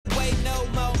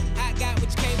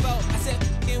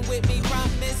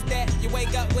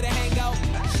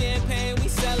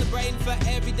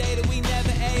Every day that we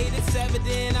never ate, it's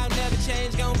evident I'll never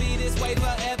change. Gonna be this way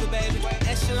forever, baby.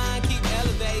 Echelon keep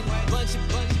elevating. Bunch of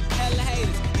hella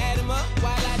haters. Add them up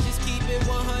while I just keep it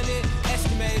 100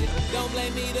 estimated. Don't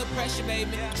blame me, the pressure,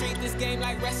 baby. Treat this game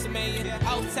like WrestleMania.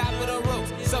 Off top of the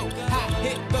ropes, so hot,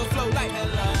 hit the flow like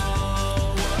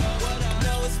hello.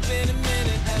 Know it's been a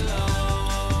minute. Hello.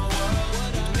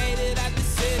 Made it out the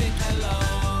city. Hello.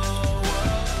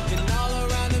 Been all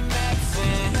around the map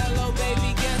saying hello,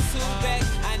 baby. Guess who's back?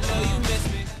 I know you miss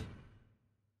me.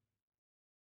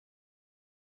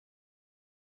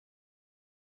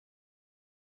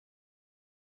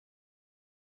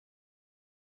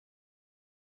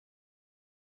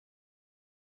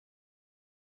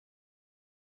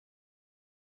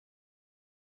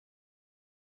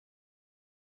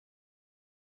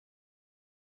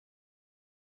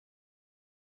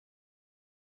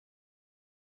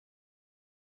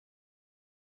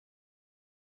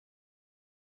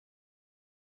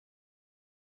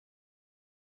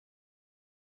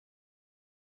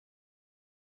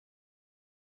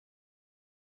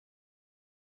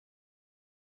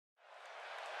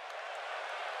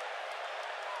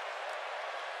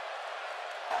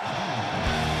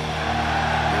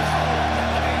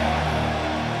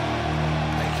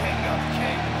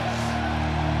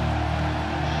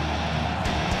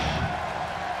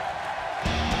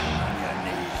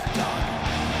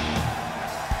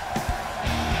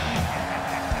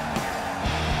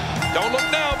 Don't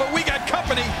look now, but we got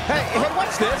company. Hey,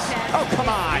 what's this? Oh, come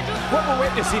on. What we're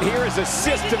witnessing here is a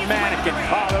systematic, and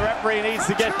the referee needs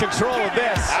to get control of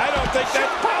this. I don't think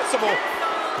that's possible.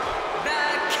 The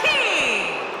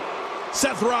King.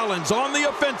 Seth Rollins on the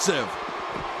offensive.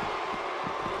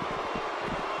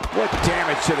 What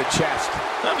damage to the chest.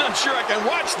 I'm not sure I can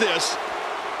watch this.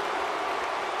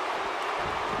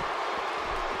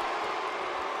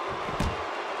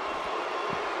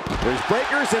 There's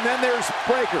breakers, and then there's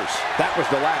breakers. That was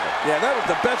the ladder. Yeah, that was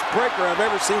the best breaker I've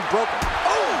ever seen broken.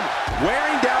 Oh!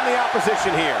 Wearing down the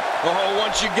opposition here. Oh,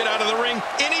 once you get out of the ring,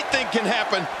 anything can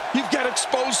happen. You've got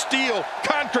exposed steel,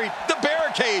 concrete, the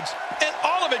barricades, and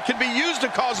all of it can be used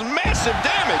to cause massive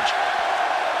damage.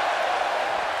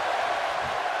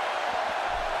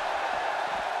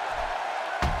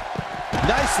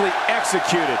 Nicely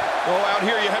executed. Oh, out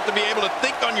here you have to be able to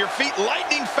think on your feet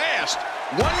lightning fast.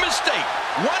 One mistake,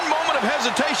 one moment of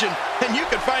hesitation, and you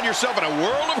can find yourself in a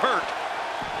world of hurt.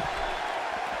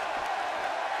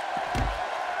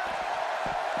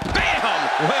 Bam!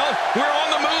 Well, we're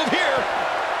on the move here.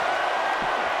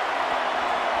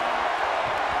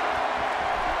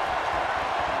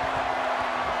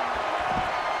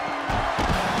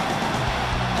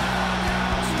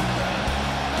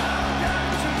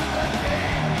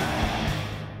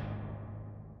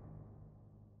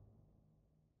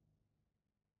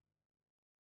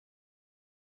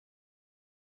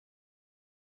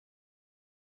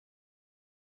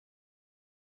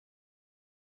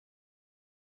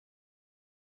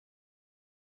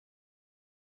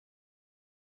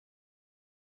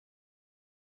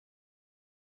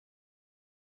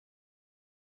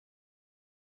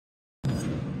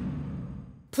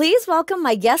 Please welcome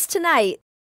my guest tonight.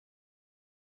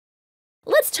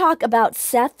 Let's talk about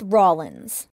Seth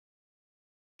Rollins.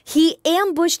 He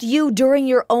ambushed you during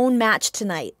your own match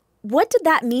tonight. What did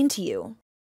that mean to you?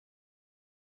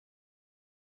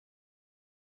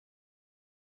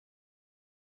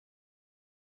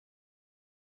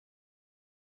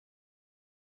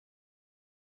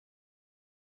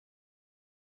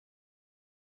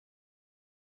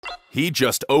 He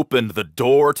just opened the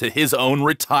door to his own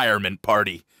retirement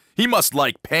party. He must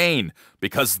like pain,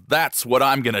 because that's what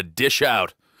I'm gonna dish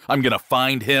out. I'm gonna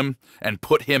find him and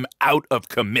put him out of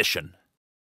commission.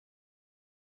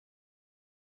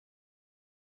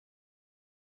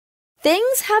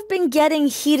 Things have been getting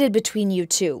heated between you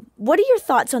two. What are your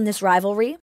thoughts on this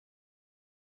rivalry?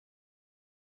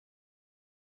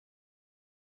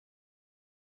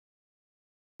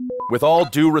 With all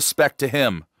due respect to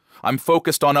him, I'm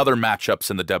focused on other matchups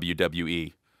in the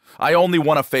WWE. I only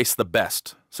want to face the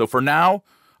best, so for now,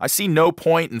 I see no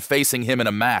point in facing him in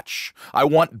a match. I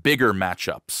want bigger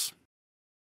matchups.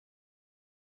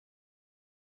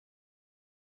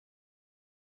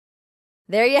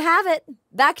 There you have it.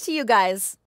 Back to you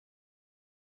guys.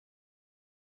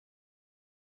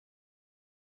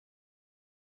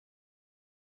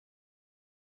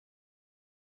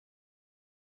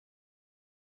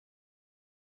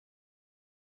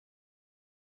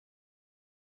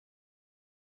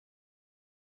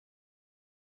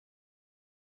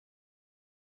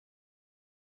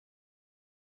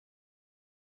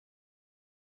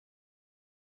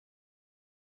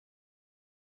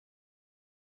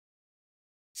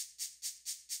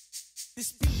 This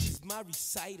speech is my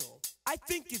recital. I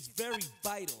think it's very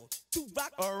vital to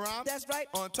rock around. That's right.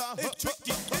 On time. It's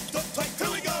tricky.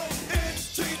 Here we go.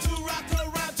 It's tricky to rock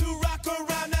around, to rock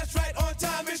around. That's right. On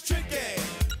time. It's tricky.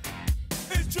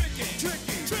 It's tricky,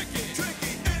 tricky, tricky,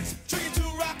 tricky. It's tricky to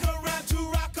rock around, to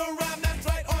rock around. That's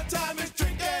right. On time. It's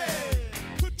tricky.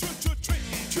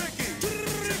 Tricky,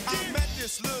 tricky. I met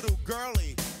this little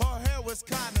girlie. Her hair was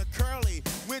kinda curly.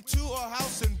 Went to her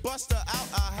house and bust her out.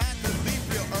 I had to leave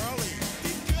real early.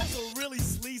 These girls are really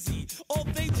sleazy. All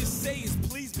they just say is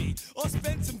please me or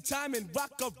spend some time and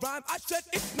rock a rhyme. I said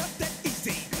it's not that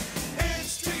easy.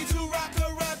 It's tricky to rock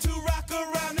around, to rock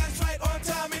around. That's right. On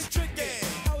time. It's tricky.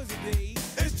 How is it, B?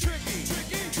 It's tricky,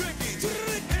 tricky, tricky.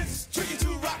 It's tricky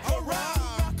to rock around,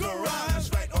 rock around. That's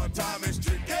right. On time. It's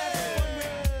tricky.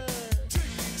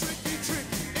 Tricky, tricky,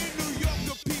 tricky. In New York,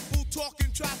 the people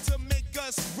talking try to make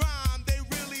us rhyme. They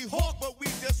really hawk, but we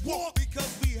just walk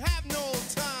because we have no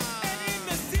time. And in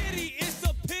the city, it's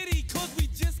a pity, cause we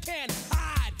just can't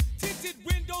hide. Tinted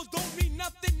windows don't mean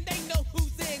nothing, they know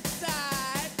who's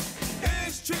inside.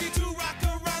 It's tricky to rock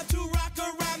around, to rock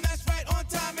around. That's right. On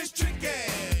time. It's tricky.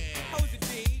 How is it,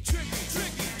 B? Tricky,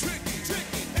 tricky, tricky,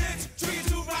 tricky. It's tricky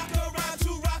to rock around,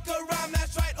 to rock around.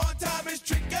 That's right. On time. It's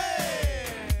tricky.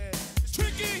 It's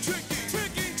tricky, tricky,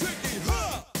 tricky, tricky.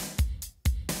 Huh.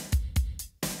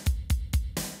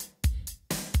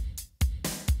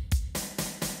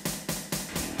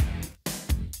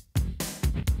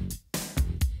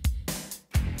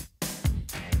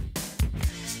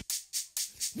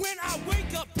 When I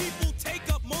wake up, people take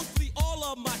up mostly all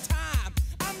of my time.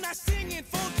 I'm not singing,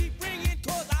 phone keep ringing,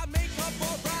 cause I make up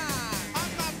a rhyme.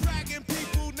 I'm not bragging,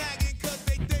 people nagging, cause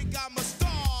they think I'm a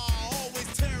star. Always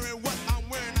tearing what I'm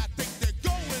wearing, I think they're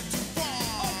going too A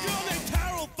far. girl named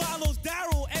Carol follows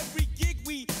Daryl every gig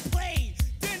we play.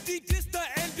 Then dissed her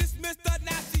and dismissed her,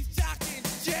 now she's shocking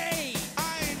Jay.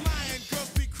 I ain't lying, girls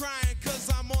be crying, cause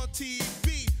I'm on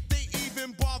TV. They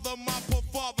even bother my poor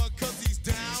father, cause he's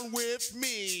down with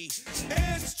me.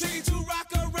 It's tricky to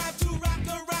rock around, to rock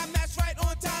around. That's right,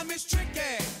 on time. It's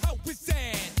tricky. How is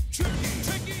that? Tricky,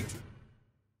 tricky.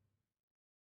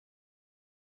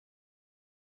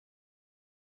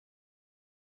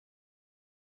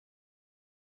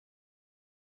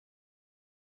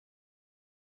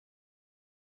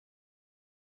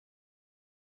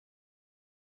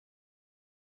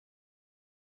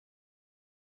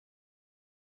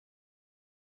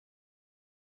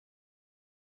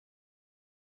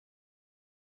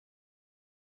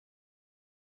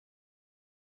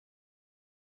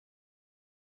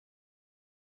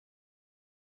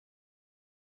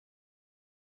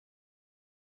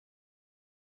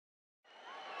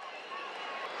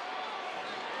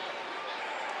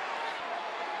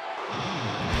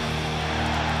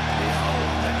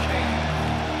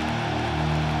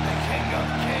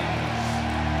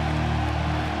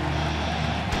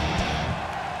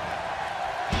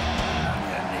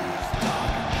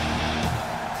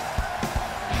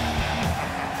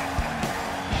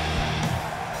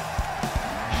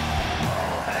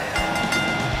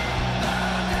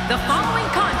 The following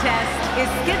contest is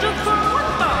scheduled for one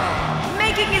fall.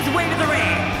 Making his way to the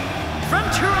ring, from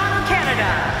Toronto, Canada,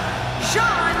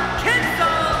 Sean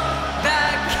Kinsel,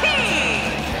 the King.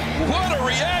 What a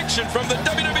reaction from the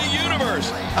WWE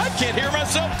Universe. I can't hear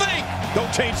myself think.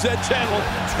 Don't change that channel.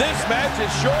 This match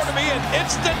is sure to be an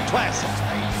instant classic.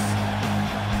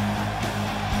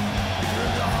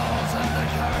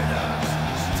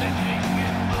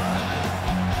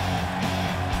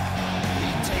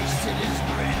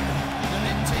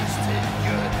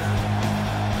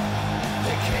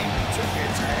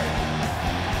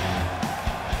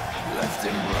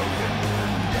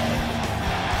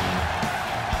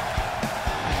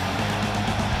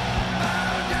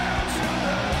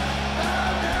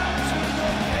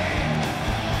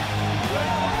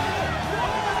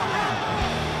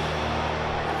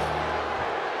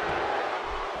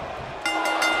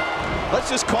 Let's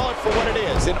just call it for what it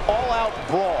is, an all-out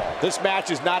brawl. This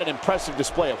match is not an impressive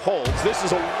display of holds. This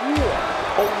is a war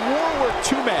where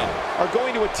two men are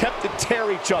going to attempt to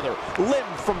tear each other limb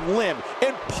from limb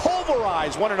and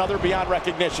pulverize one another beyond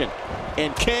recognition.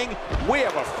 And King, we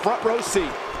have a front row seat.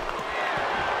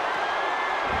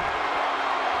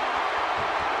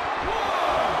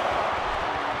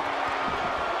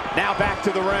 Now back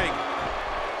to the ring.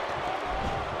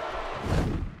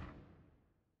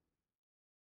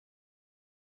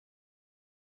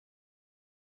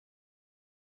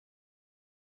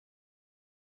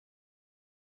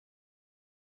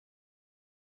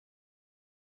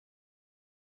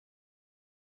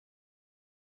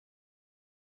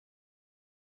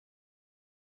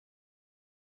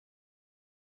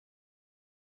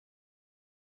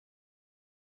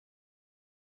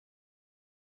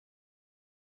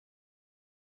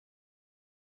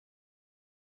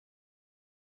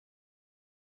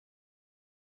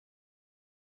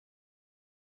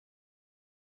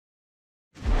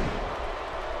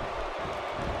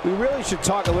 We really should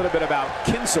talk a little bit about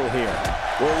Kinsel here.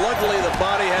 Well, luckily the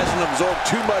body hasn't absorbed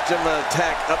too much of an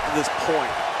attack up to this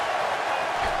point.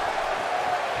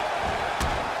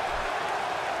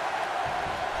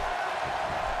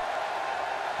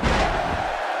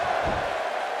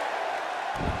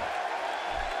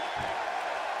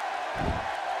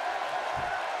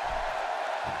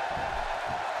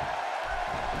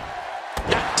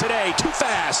 Not today, too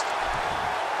fast.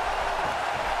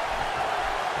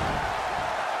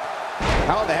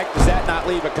 How the heck does that not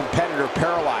leave a competitor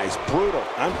paralyzed? Brutal.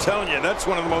 I'm telling you, that's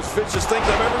one of the most vicious things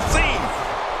I've ever seen.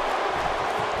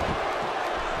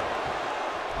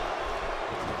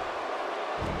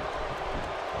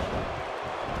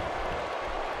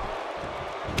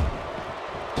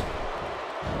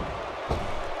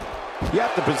 You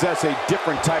have to possess a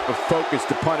different type of focus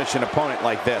to punish an opponent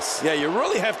like this. Yeah, you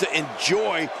really have to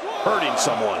enjoy hurting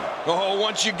someone. Oh,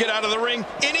 once you get out of the ring,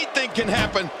 anything can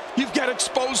happen. You've got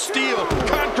exposed steel,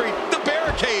 concrete, the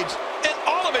barricades, and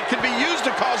all of it can be used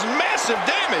to cause massive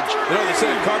damage. You know, they say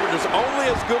a carpenter's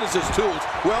only as good as his tools.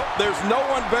 Well, there's no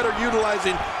one better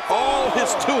utilizing all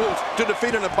his tools to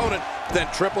defeat an opponent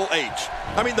than Triple H.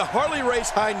 I mean, the Harley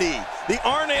Race high knee, the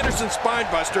Arn Anderson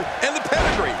spine buster, and the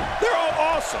pedigree. They're all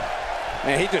awesome.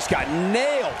 And he just got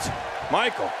nailed.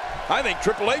 Michael, I think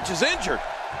Triple H is injured.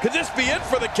 Could this be it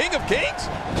for the King of Kings?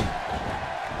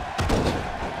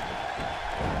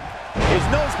 His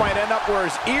nose might end up where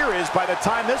his ear is by the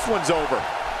time this one's over.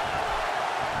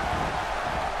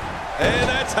 And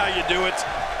that's how you do it.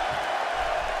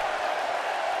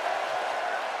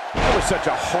 That was such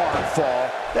a hard fall.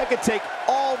 That could take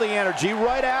all the energy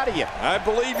right out of you. I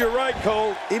believe you're right,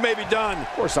 Cole. He may be done. Of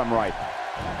course I'm right.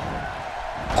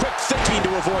 Quick thinking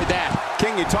to avoid that.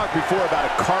 King, you talked before about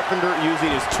a carpenter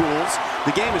using his tools.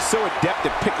 The game is so adept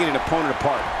at picking an opponent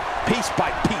apart, piece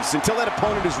by piece, until that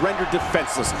opponent is rendered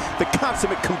defenseless. The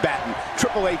consummate combatant,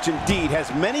 Triple H indeed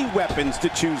has many weapons to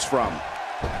choose from.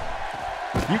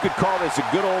 You could call this a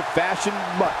good old-fashioned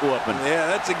butt whooping.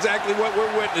 Yeah, that's exactly what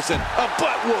we're witnessing. A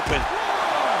butt whooping.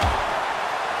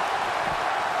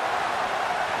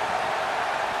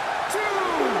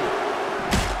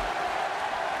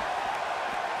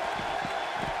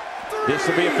 This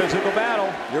will be a physical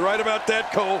battle. You're right about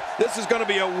that, Cole. This is going to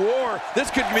be a war. This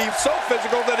could be so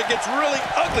physical that it gets really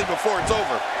ugly before it's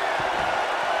over.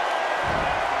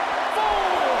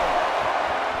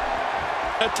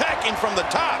 4. Attacking from the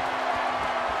top.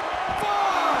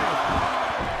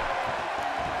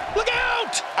 5. Look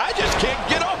out! I just can't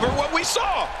get over what we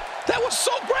saw. That was so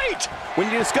great. When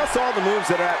you discuss all the moves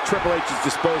that are at Triple H's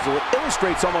disposal, it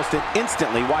illustrates almost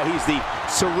instantly why he's the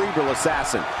cerebral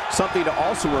assassin. Something to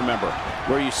also remember,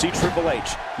 where you see Triple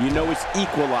H, you know his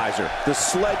equalizer, the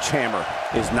sledgehammer,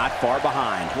 is not far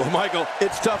behind. Well, Michael,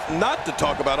 it's tough not to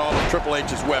talk about all of Triple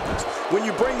H's weapons. When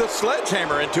you bring the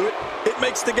sledgehammer into it, it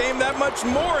makes the game that much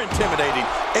more intimidating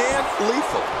and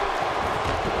lethal.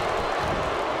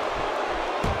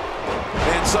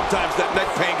 And sometimes that neck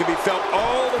pain can be felt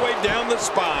all the way down the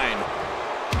spine.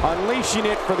 Unleashing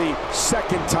it for the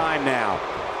second time now.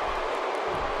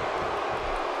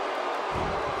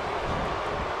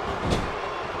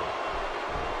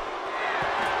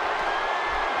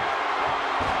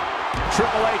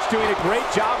 Triple H doing a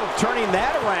great job of turning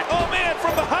that around. Oh, man,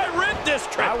 from the high rent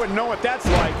district. I wouldn't know what that's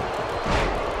like.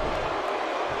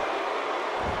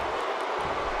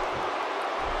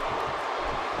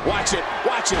 Watch it,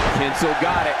 watch it. Kinsel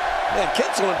got it. And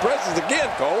Kinsel impresses again,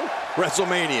 Cole.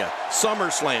 WrestleMania,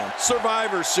 SummerSlam,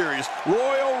 Survivor Series,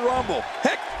 Royal Rumble.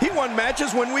 Heck, he won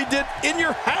matches when we did In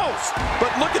Your House.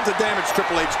 But look at the damage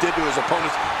Triple H did to his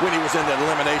opponents when he was in the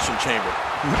Elimination Chamber.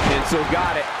 Kinsel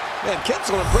got it. And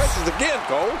Kinsel impresses again,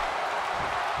 Cole.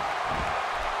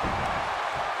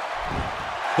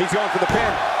 He's going for the pin.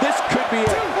 This could be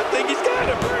it. I think he's got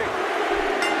him.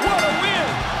 What a win.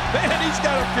 Man, he's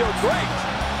got to feel great.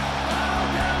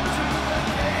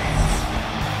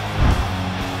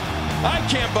 I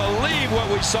can't believe what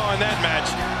we saw in that match.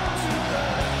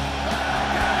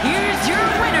 Here's your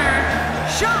winner,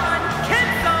 Shawn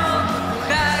Kinsel,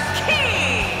 the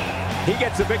King. He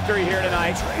gets a victory here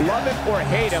tonight. Love him or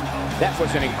hate him, that was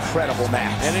an incredible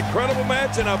match. An incredible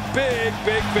match and a big,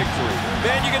 big victory.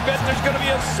 Man, you can bet there's going to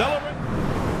be a celebration.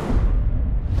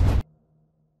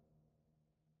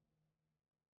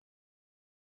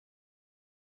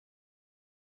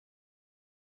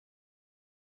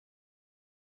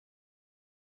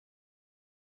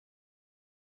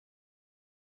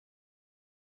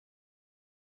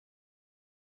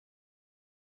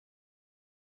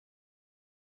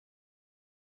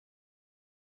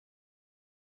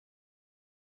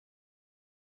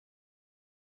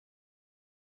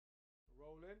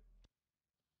 Rolling.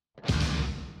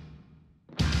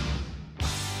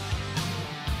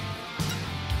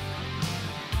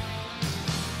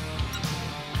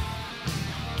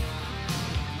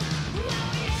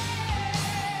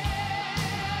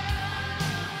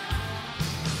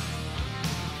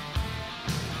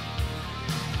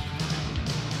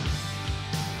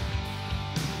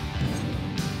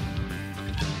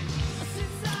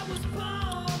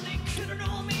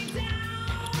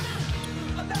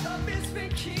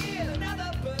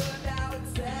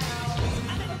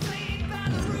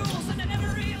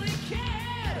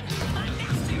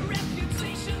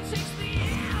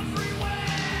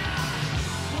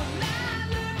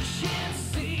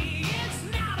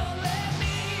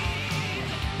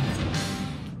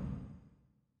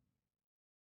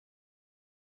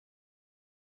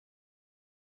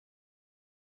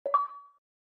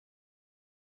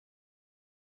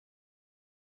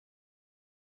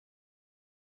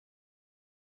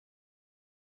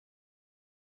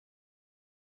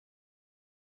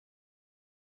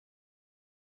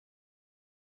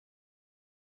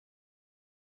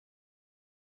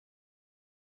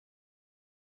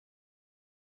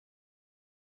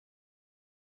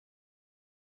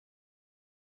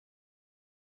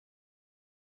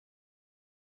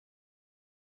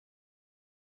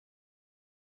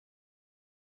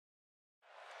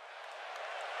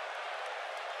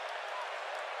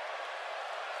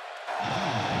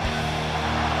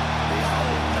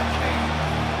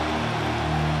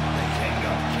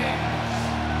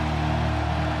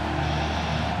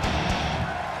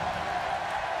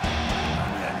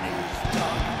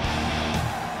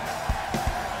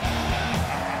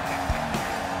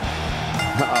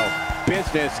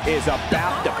 business is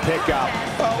about to pick up.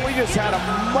 Oh, we just had a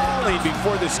mauling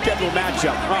before the scheduled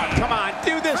matchup. Oh, come on,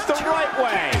 do this the right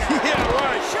way. Yeah,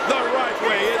 right. The right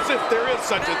way, as if there is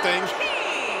such a thing.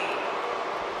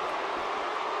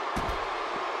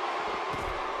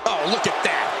 Oh, look at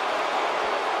that.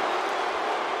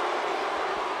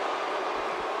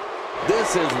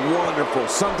 This is wonderful.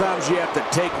 Sometimes you have to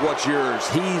take what's yours.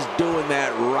 He's doing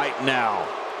that right now.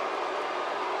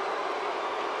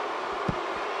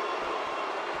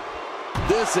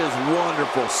 This is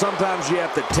wonderful. Sometimes you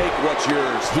have to take what's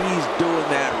yours. He's doing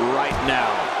that right now.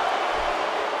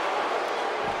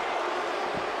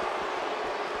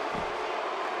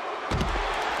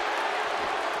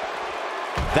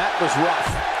 That was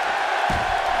rough.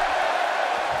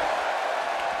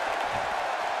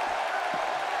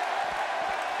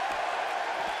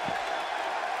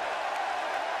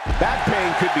 Back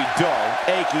pain could be dull,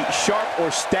 achy, sharp,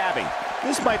 or stabbing.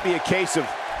 This might be a case of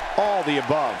all the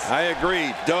above. I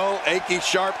agree. Dull, achy,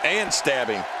 sharp, and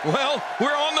stabbing. Well,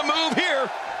 we're on the move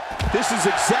here. This is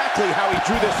exactly how he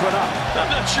drew this one up. I'm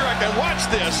not sure I can watch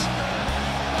this.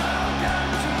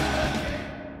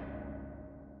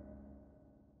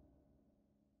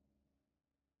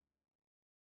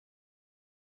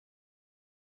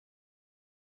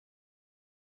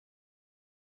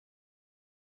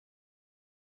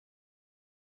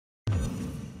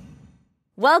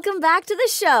 Welcome back to the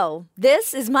show.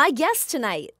 This is my guest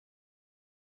tonight.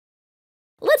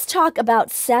 Let's talk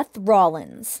about Seth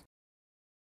Rollins.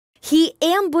 He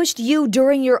ambushed you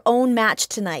during your own match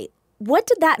tonight. What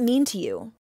did that mean to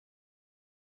you?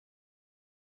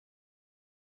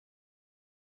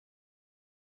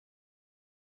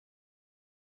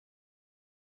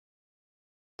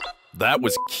 That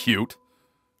was cute.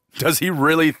 Does he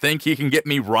really think he can get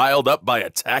me riled up by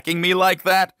attacking me like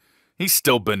that? He's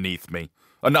still beneath me.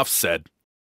 Enough said.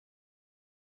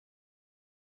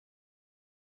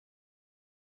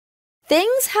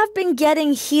 Things have been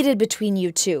getting heated between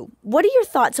you two. What are your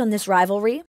thoughts on this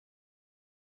rivalry?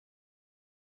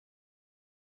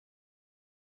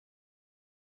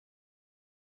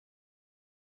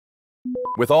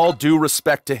 With all due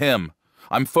respect to him,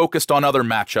 I'm focused on other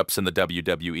matchups in the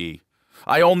WWE.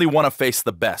 I only want to face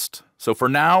the best, so for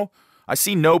now, I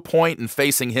see no point in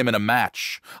facing him in a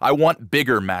match. I want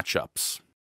bigger matchups.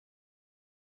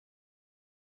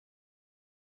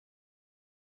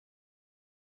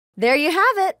 There you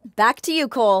have it. Back to you,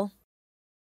 Cole.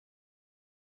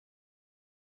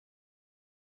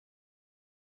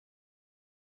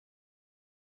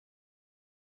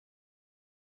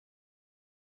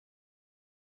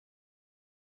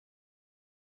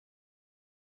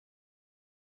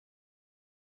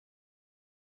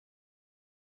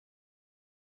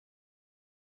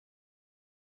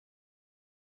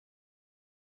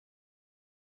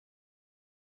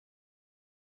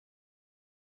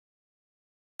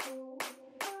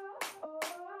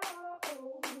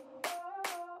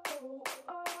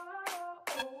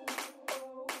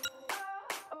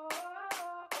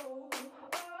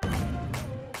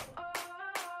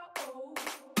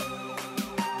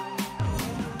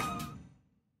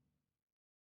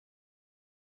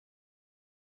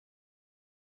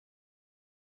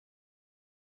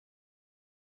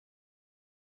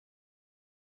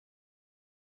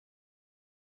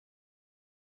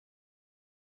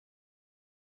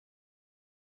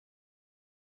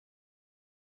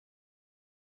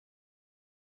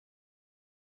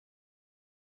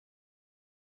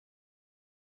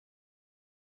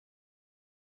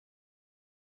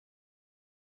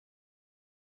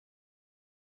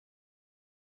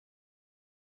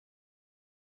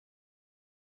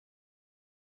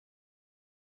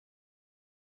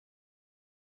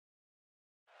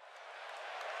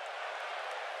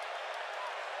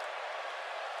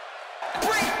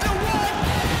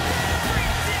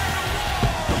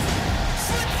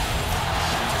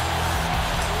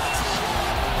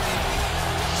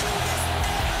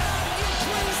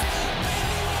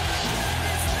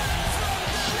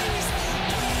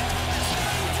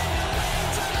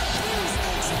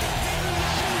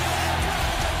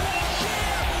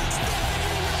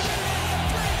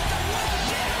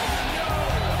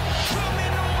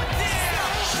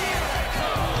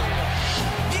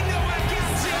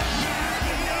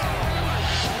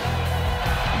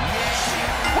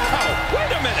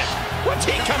 What's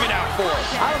he coming out for?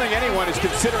 I don't think anyone is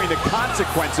considering the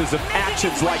consequences of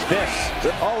actions like this.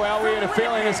 Oh, well, we had a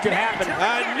feeling this could happen.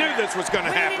 I knew this was going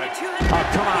to happen. Oh,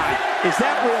 come on. Is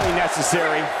that really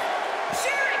necessary?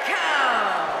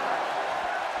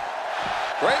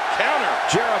 Great counter.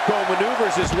 Jericho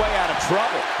maneuvers his way out of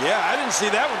trouble. Yeah, I didn't see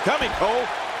that one coming, Cole.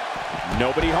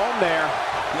 Nobody home there.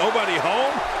 Nobody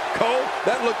home? Cole,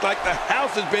 That looked like the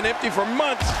house has been empty for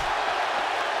months.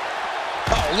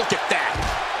 Oh, look at that.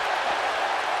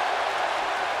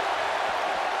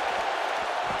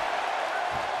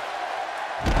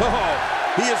 Oh,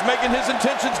 he is making his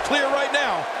intentions clear right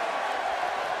now.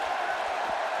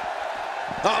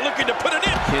 Oh, looking to put it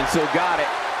in. Kinsel got it.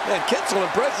 And Kinsel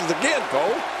impresses again,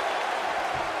 Cole.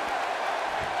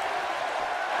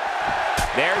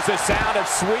 There's the sound of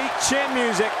sweet chin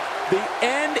music. The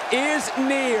end is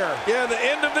near. Yeah, the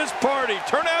end of this party.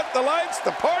 Turn out the lights,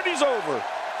 the party's over.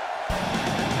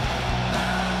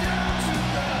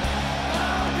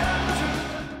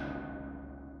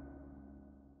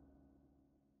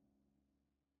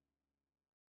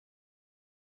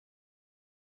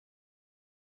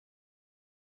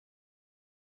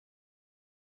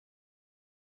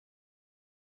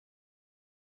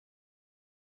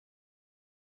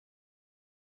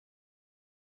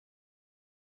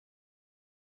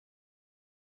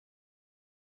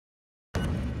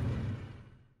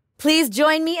 Please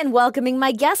join me in welcoming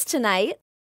my guest tonight.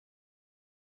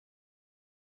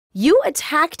 You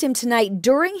attacked him tonight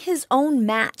during his own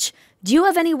match. Do you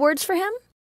have any words for him?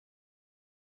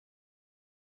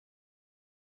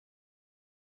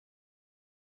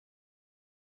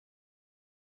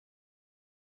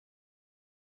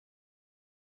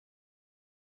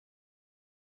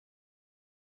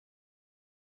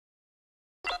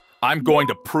 I'm going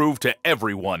to prove to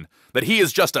everyone that he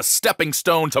is just a stepping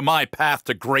stone to my path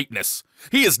to greatness.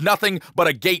 He is nothing but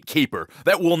a gatekeeper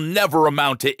that will never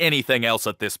amount to anything else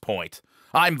at this point.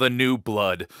 I'm the new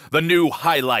blood, the new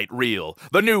highlight reel,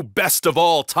 the new best of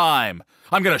all time.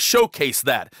 I'm going to showcase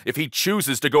that if he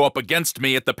chooses to go up against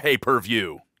me at the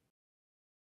pay-per-view.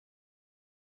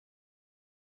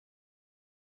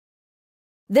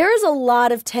 There is a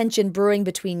lot of tension brewing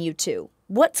between you two.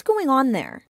 What's going on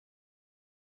there?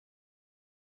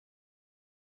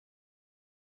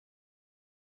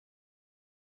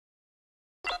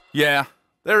 Yeah,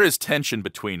 there is tension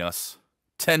between us.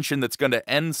 Tension that's going to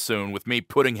end soon with me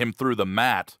putting him through the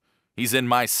mat. He's in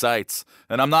my sights,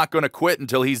 and I'm not going to quit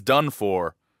until he's done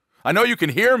for. I know you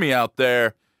can hear me out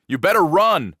there. You better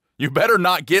run. You better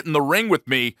not get in the ring with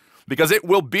me, because it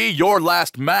will be your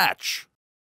last match.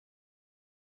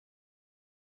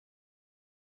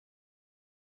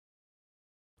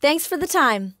 Thanks for the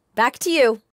time. Back to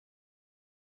you.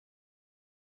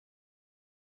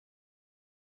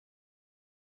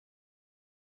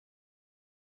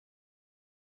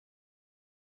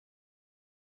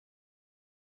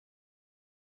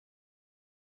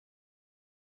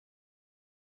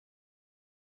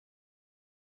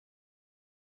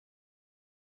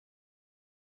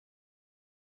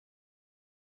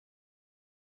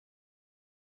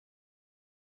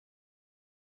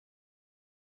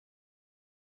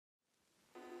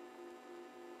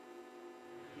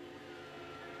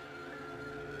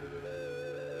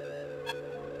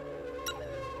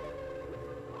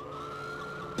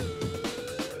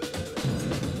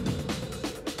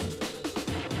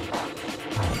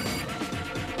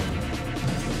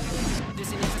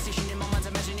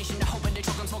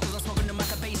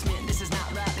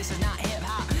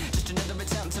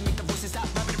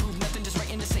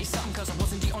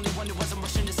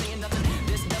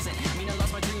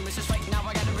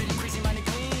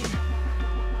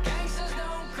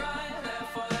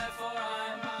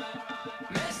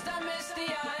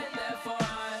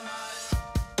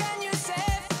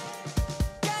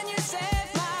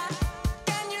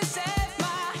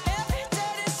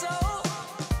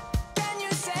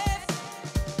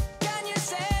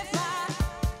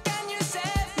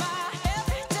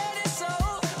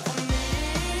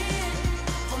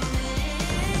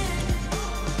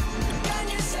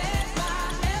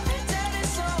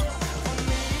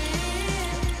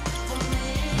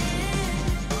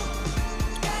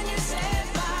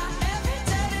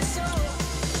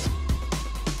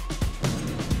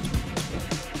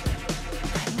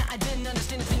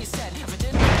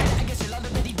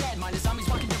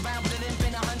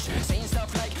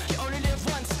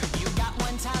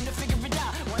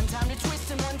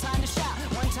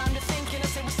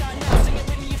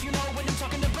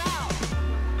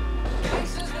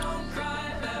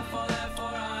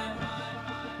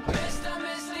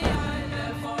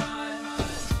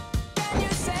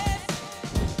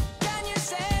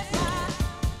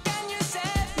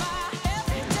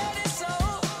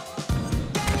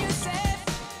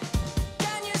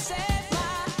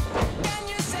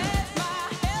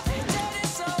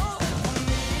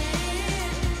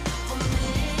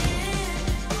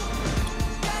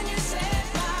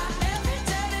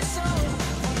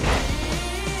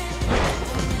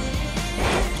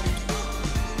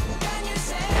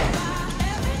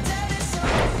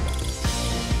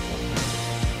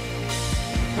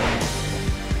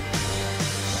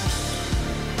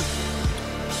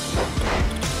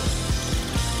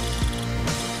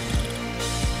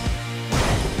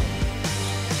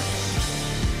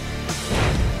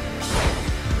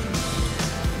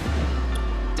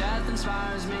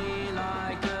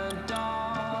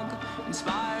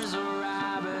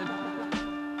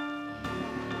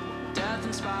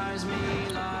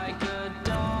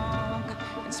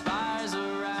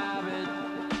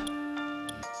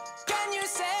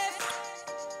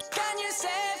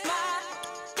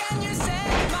 Can you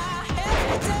save my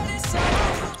heavy dirty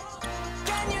soul?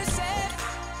 Can you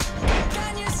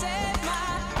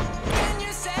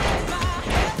save my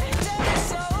heavy dirty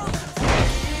soul?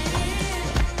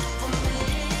 For me.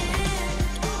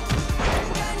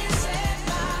 Can you save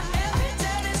my heavy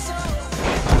dirty soul?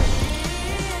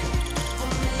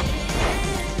 For me.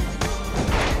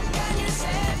 Can you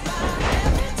save my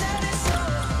heavy dirty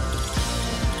soul?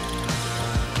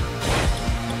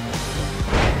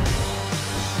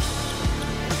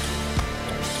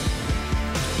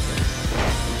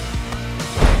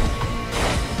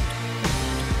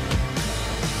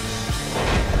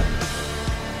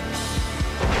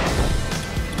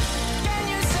 Can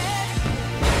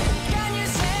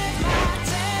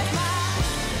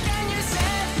you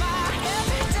save my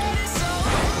heavy dirty soul?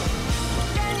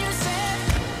 Can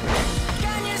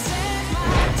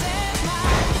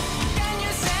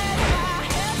you save my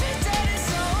heavy dirty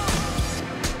soul?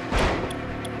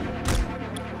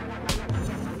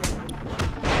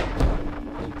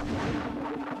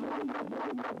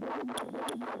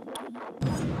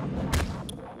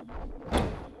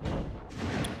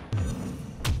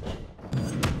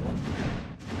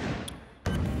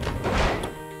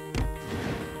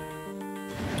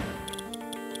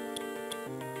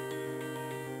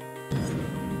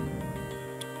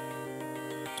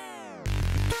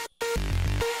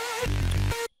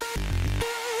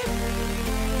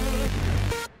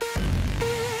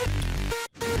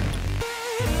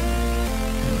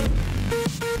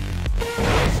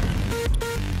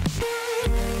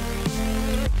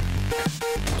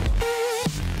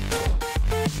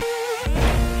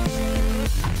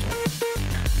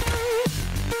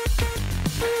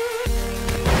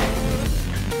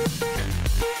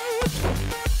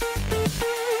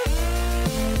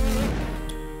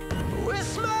 We're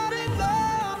smart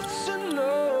enough to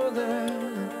know that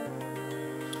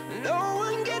no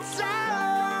one gets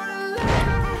out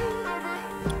alive.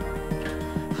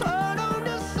 Hold on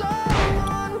to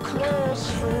someone close,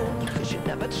 friend, 'cause you're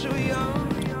never too young.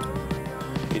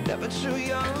 You're never too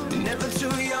young. You're never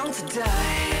too young to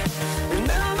die.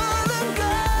 Remember the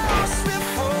girls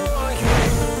before you.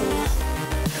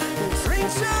 Drink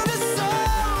to the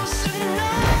souls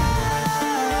tonight.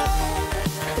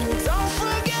 Don't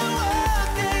forget what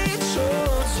they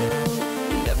told you.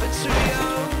 You're never too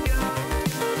young.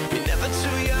 You're never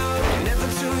too young. You're never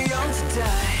too young to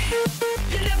die.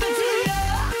 You're never too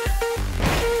young.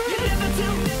 You're never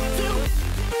too.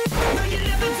 No, you're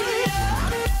never too young.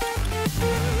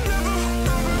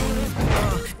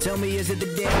 Tell me, is it the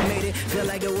day I made it? Feel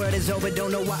like the word is over,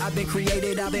 don't know why I've been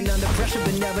created. I've been under pressure,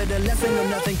 but nevertheless, I know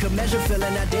nothing could measure.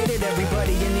 Feeling I dated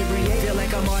everybody inebriated. Feel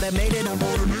like I'm automated, I'm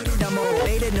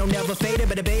motivated, no, never faded,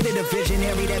 but debated. A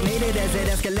visionary that made it as it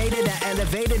escalated. I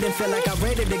elevated and feel like I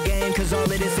rated the game, 'cause all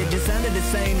of this, it just sounded the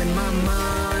same in my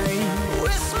mind.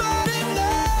 We're smart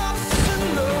enough to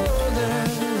know that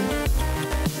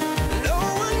no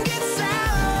one gets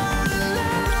out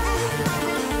alive.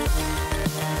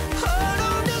 Hold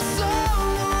on to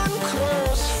someone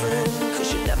close, friend, 'cause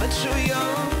you're never too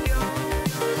young.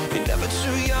 You're never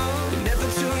too young. You're never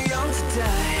too young to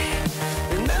die.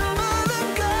 Remember the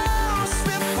girls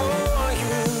before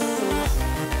you.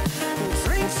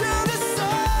 Drink to the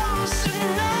souls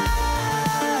tonight.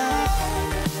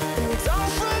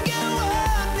 Don't forget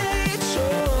what they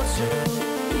told you.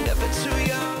 You're never too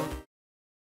young.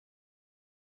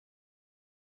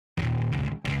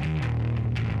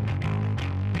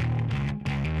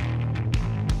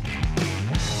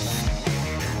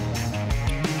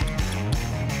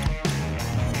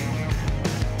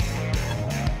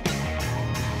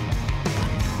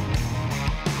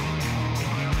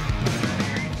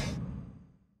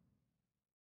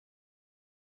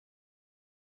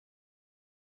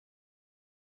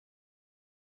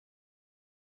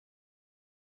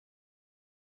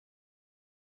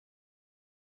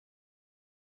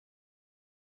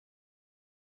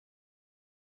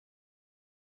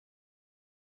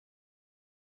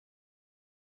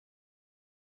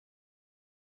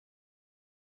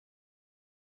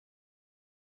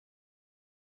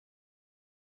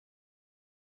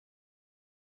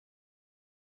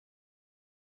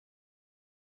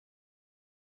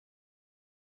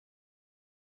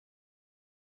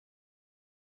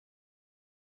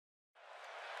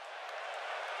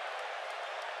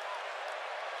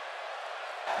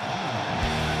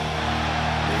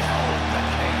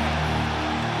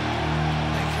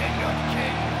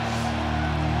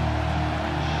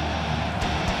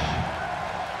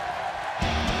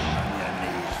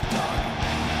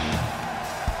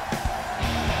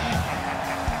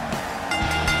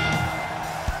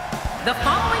 The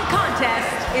following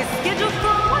contest is scheduled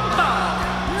for one fall,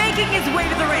 making his way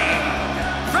to the ring,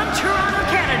 from Toronto,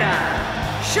 Canada,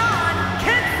 Sean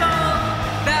Kinsel,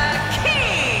 the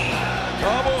King.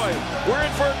 Oh boy, we're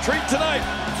in for a treat tonight.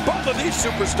 Both of these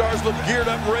superstars look geared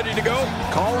up and ready to go.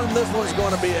 Calling this one's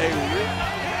going to be a...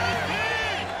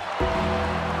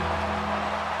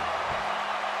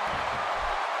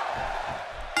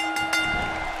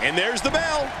 And there's the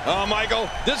bell. Oh, Michael,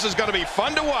 this is going to be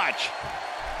fun to watch.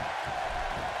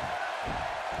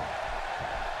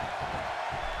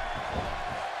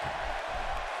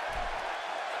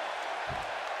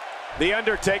 The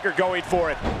Undertaker going for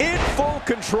it, in full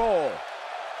control.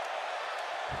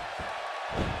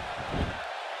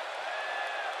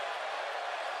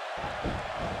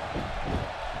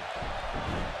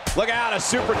 Look out, a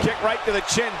super kick right to the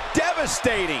chin,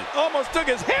 devastating. Almost took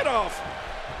his head off.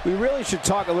 We really should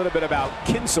talk a little bit about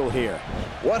Kinsel here.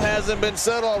 What hasn't been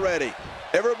said already?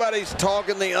 Everybody's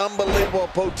talking the unbelievable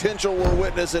potential we're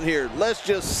witnessing here. Let's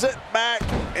just sit back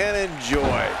and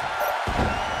enjoy.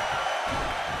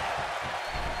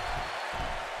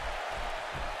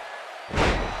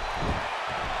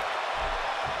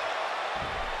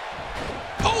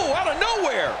 Oh, out of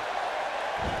nowhere.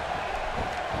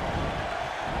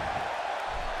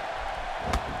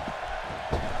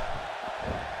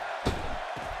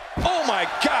 Oh my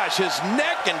gosh, his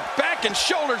neck and back and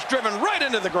shoulders driven right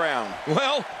into the ground.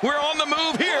 Well, we're on the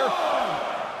move here.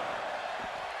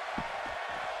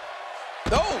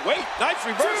 Oh, wait, nice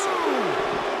reversal.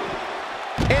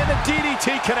 And the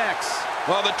DDT connects.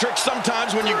 Well, the trick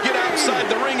sometimes when you get outside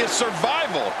the ring is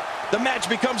survival. The match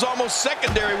becomes almost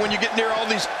secondary when you get near all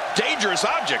these dangerous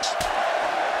objects.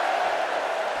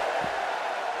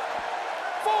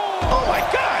 Oh my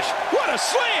gosh, what a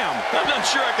slam! I'm not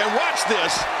sure I can watch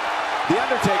this. The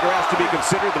Undertaker has to be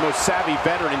considered the most savvy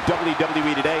veteran in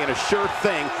WWE today and a sure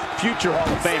thing future Hall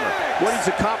of Famer. What he's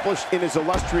accomplished in his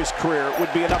illustrious career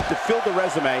would be enough to fill the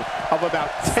resume of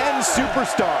about 10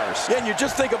 superstars. Yeah, and you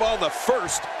just think of all the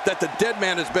first that the dead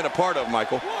man has been a part of,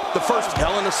 Michael. The first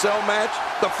Hell in a Cell match,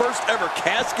 the first ever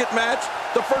casket match,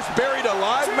 the first buried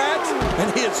alive match,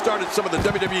 and he had started some of the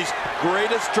WWE's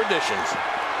greatest traditions.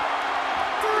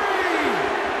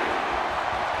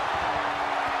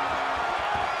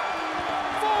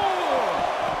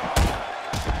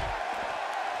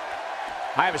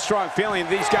 I have a strong feeling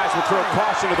these guys will throw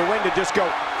caution to the wind and just go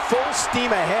full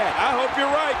steam ahead. I hope you're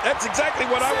right. That's exactly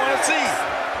what I want to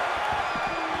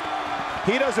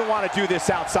see. He doesn't want to do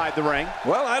this outside the ring.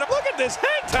 Well, look at this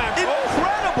hang time.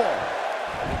 Incredible!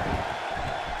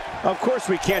 Of course,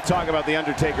 we can't talk about The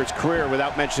Undertaker's career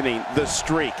without mentioning the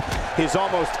streak. His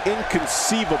almost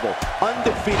inconceivable,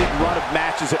 undefeated run of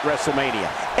matches at WrestleMania.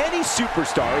 Any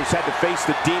superstar who's had to face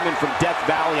the demon from Death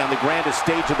Valley on the grandest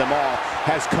stage of them all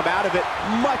has come out of it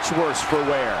much worse for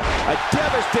wear. A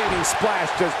devastating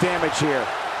splash does damage here.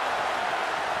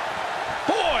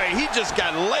 Boy, he just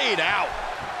got laid out.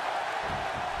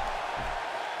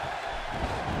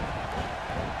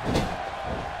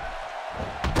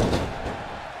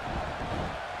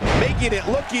 Making it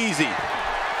look easy.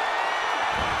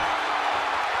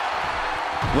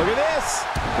 Look at this.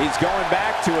 He's going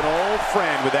back to an old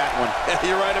friend with that one.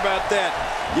 You're right about that.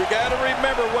 You got to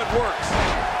remember what works.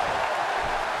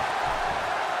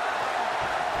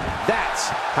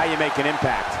 That's how you make an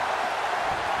impact.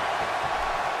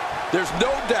 There's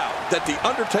no doubt that The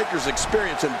Undertaker's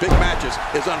experience in big matches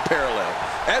is unparalleled,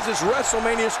 as his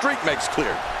WrestleMania streak makes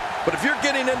clear. But if you're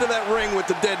getting into that ring with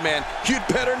the dead man, you'd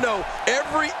better know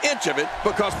every inch of it,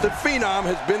 because the Phenom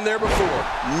has been there before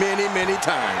many, many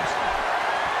times.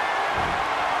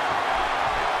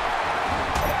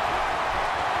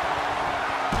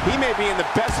 He may be in the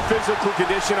best physical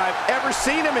condition I've ever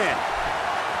seen him in.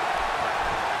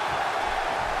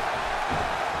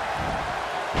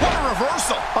 What a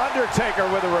reversal! Undertaker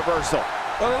with a reversal.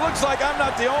 Well, it looks like I'm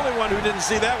not the only one who didn't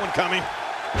see that one coming.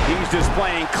 He's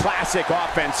displaying classic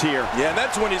offense here. Yeah,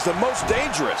 that's when he's the most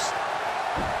dangerous.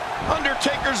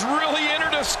 Undertaker's really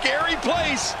entered a scary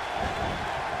place.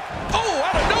 Oh,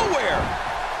 out of nowhere!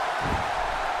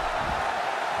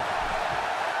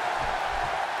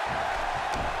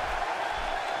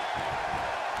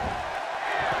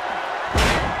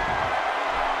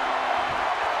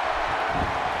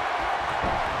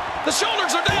 The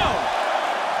shoulders are down.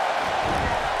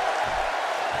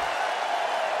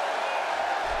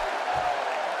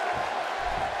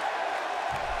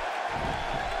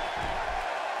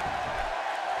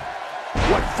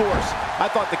 What force. I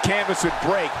thought the canvas would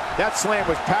break. That slam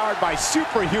was powered by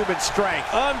superhuman strength.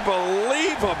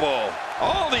 Unbelievable.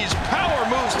 All these power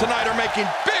moves tonight are making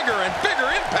bigger and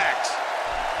bigger impacts.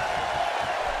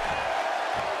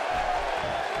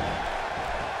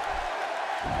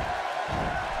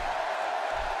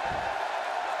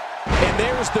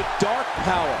 There's the dark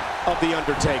power of The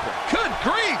Undertaker. Good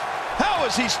grief! How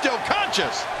is he still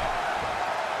conscious?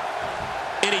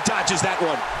 And he dodges that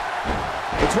one.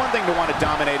 It's one thing to want to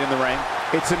dominate in the ring.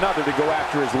 It's another to go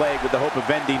after his leg with the hope of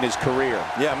ending his career.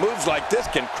 Yeah, moves like this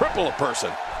can cripple a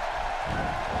person.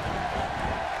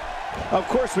 Of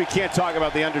course, we can't talk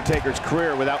about The Undertaker's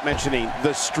career without mentioning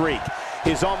the streak.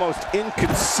 His almost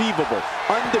inconceivable,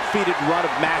 undefeated run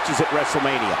of matches at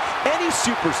WrestleMania. Any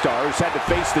superstar who's had to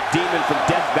face the demon from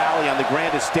Death Valley on the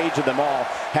grandest stage of them all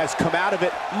has come out of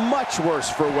it much worse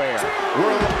for wear.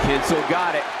 Kinsel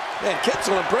got it. And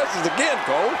Kinsel impresses again,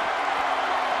 Cole.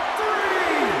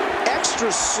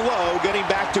 Extra slow getting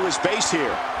back to his base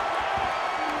here.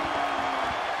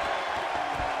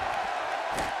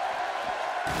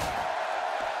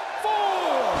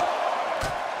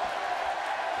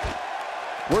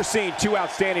 We're seeing two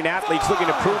outstanding athletes looking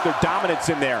to prove their dominance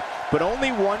in there, but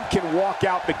only one can walk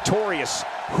out victorious.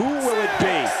 Who will it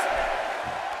be?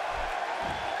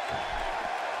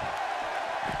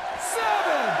 7.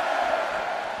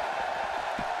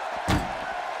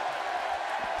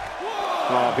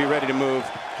 Oh, be ready to move.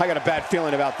 I got a bad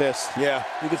feeling about this. Yeah,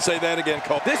 you could say that again,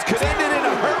 Cole. This could end it in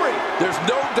a hurry. There's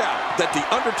no doubt that The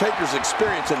Undertaker's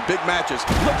experience in big matches.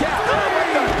 Look out.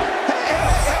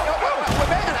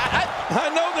 I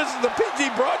know this is the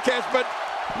PG broadcast, but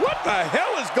what the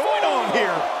hell is going on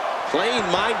here? Playing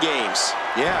mind games.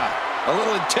 Yeah, a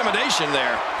little intimidation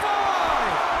there.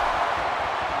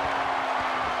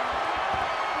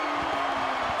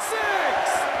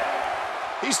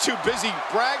 5. 6. He's too busy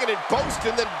bragging and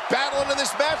boasting than battling in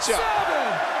this matchup. 7.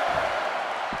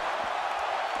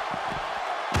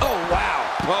 Oh, wow.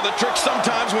 Well, the trick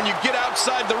sometimes when you get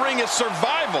outside the ring is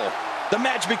survival. The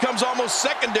match becomes almost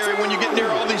secondary when you get near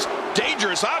all these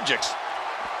dangerous objects.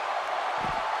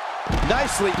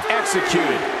 Nicely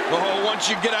executed. Oh, once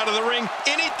you get out of the ring,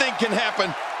 anything can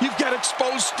happen. You've got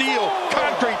exposed steel,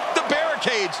 concrete, the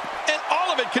barricades, and all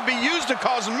of it can be used to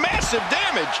cause massive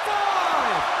damage. 5.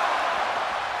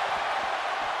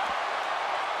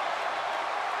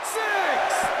 6.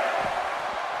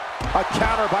 A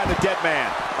counter by the dead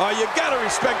man. Oh, you gotta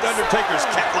respect Undertaker's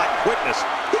cat-like quickness.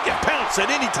 He can pounce at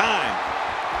any time.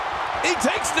 He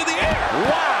takes to the air.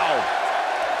 Wow.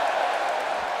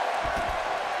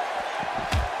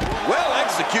 Well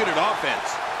executed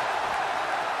offense.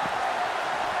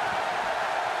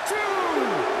 2.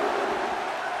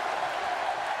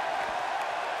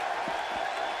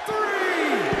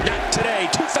 3. Not today.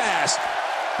 Too fast.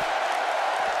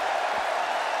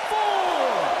 4.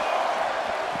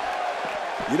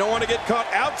 You don't want to get caught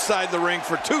outside the ring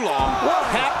for too long. What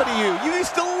happened to you? You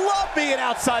used to love being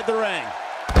outside the ring.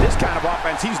 This kind of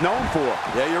offense he's known for.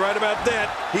 Yeah, you're right about that.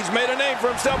 He's made a name for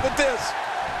himself with this.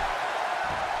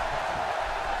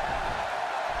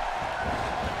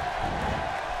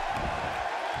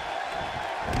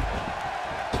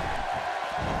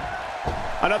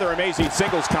 Another amazing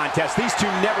singles contest. These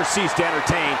two never cease to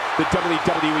entertain the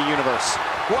WWE Universe.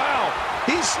 Wow,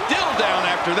 he's still down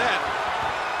after that.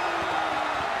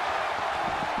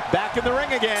 Back in the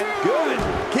ring again. Good.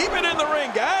 Keep it in the ring,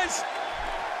 guys.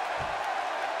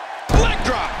 Leg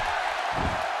drop.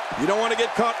 You don't want to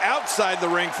get caught outside the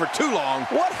ring for too long.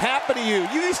 What happened to you?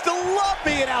 You used to love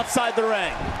being outside the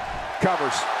ring.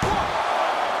 Covers. 1.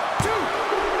 2.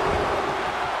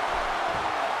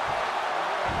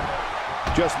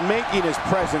 Just making his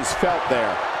presence felt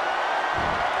there.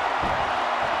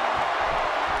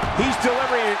 He's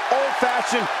delivering an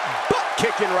old-fashioned butt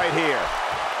kicking right here.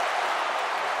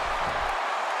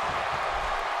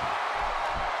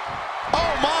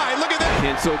 Oh my, look at that.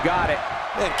 Kinsel got it.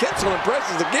 And Kinsel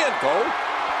impresses again, Cole.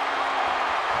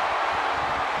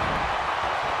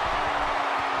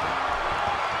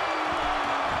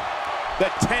 The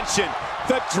tension,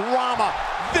 the drama,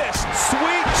 this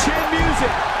sweet chin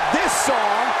music. This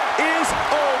song is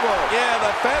over. Yeah,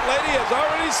 the fat lady has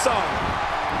already sung.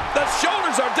 The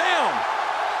shoulders are down.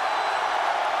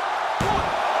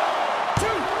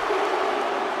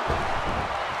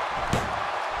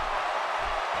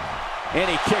 1. 2. And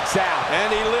he kicks out.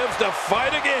 And he lives to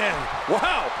fight again.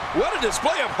 Wow, what a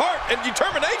display of heart and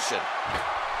determination.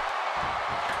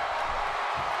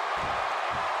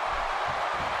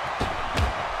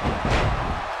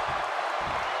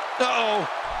 Uh-oh,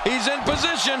 he's in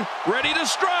position, ready to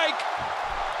strike.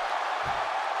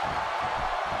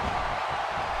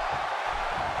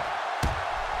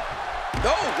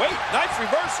 Oh, wait, nice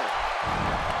reversal.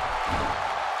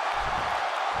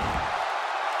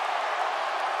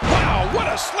 Wow, what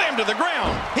a slam to the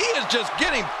ground. He is just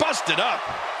getting busted up.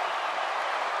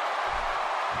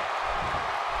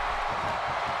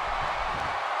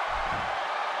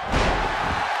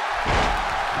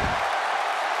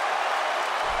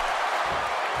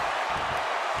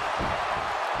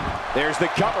 There's the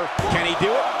cover. Can he do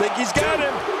it? Think he's got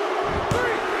him. 3.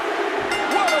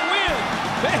 What a win.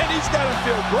 Man, he's got to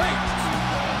feel great.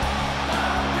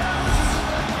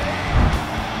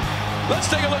 Let's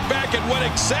take a look back at what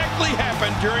exactly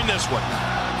happened during this one.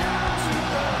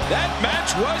 That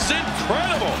match was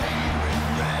incredible.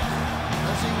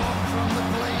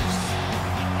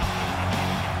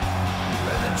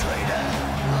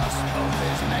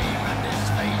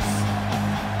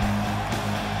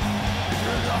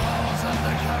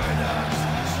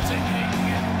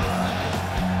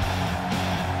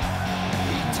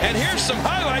 And here's some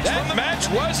highlights from the match.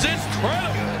 Was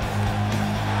incredible.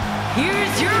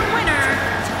 Here's your winner,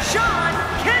 Shawn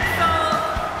Kinsel,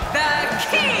 the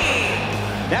King.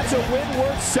 That's a win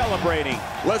worth celebrating.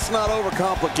 Let's not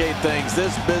overcomplicate things.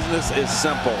 This business is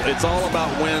simple. It's all about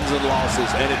wins and losses,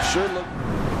 and it sure looks